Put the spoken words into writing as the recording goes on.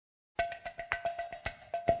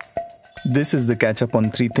This is the catch up on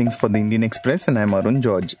three things for the Indian Express, and I'm Arun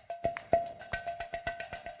George.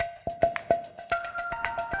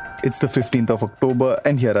 It's the 15th of October,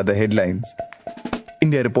 and here are the headlines.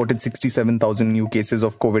 India reported 67,000 new cases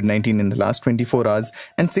of COVID-19 in the last 24 hours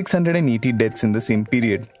and 680 deaths in the same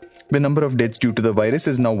period. The number of deaths due to the virus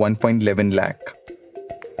is now 1.11 lakh.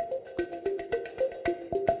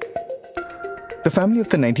 The family of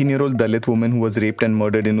the 19-year-old Dalit woman who was raped and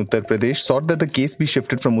murdered in Uttar Pradesh sought that the case be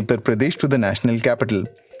shifted from Uttar Pradesh to the national capital.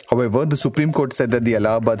 However, the Supreme Court said that the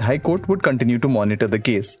Allahabad High Court would continue to monitor the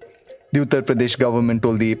case. The Uttar Pradesh government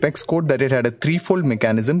told the Apex Court that it had a threefold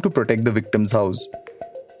mechanism to protect the victim's house.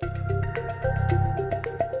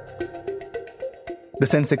 The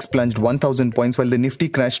Sensex plunged 1,000 points while the Nifty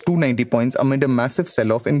crashed 290 points amid a massive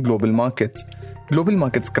sell-off in global markets. Global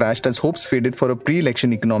markets crashed as hopes faded for a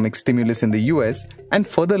pre-election economic stimulus in the US, and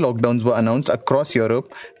further lockdowns were announced across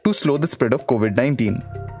Europe to slow the spread of COVID-19.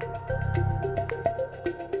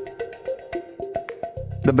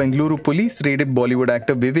 The Bengaluru police raided Bollywood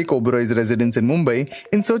actor Vivek Oberoi's residence in Mumbai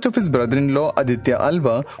in search of his brother-in-law Aditya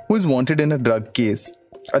Alva, who is wanted in a drug case.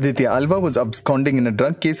 Aditya Alva was absconding in a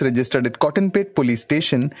drug case registered at Cottonpet police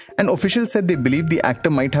station, and officials said they believe the actor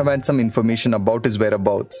might have had some information about his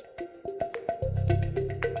whereabouts.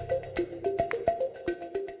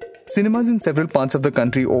 Cinemas in several parts of the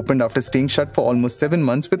country opened after staying shut for almost 7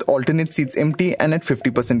 months with alternate seats empty and at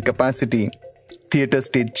 50% capacity. Theatres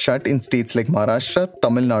stayed shut in states like Maharashtra,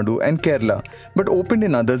 Tamil Nadu and Kerala, but opened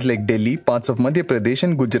in others like Delhi, parts of Madhya Pradesh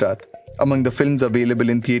and Gujarat. Among the films available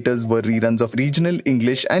in theatres were reruns of regional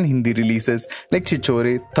English and Hindi releases like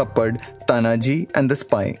Chichore, Thappad, Tanaji and The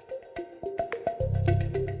Spy.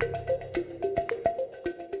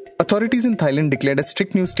 Authorities in Thailand declared a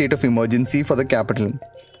strict new state of emergency for the capital.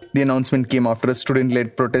 The announcement came after a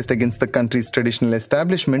student-led protest against the country's traditional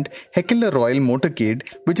establishment heckled a royal motorcade,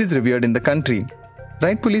 which is revered in the country.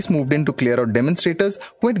 Riot police moved in to clear out demonstrators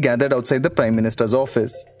who had gathered outside the Prime Minister's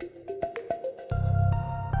office.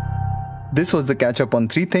 This was the catch-up on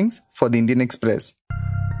three things for the Indian Express.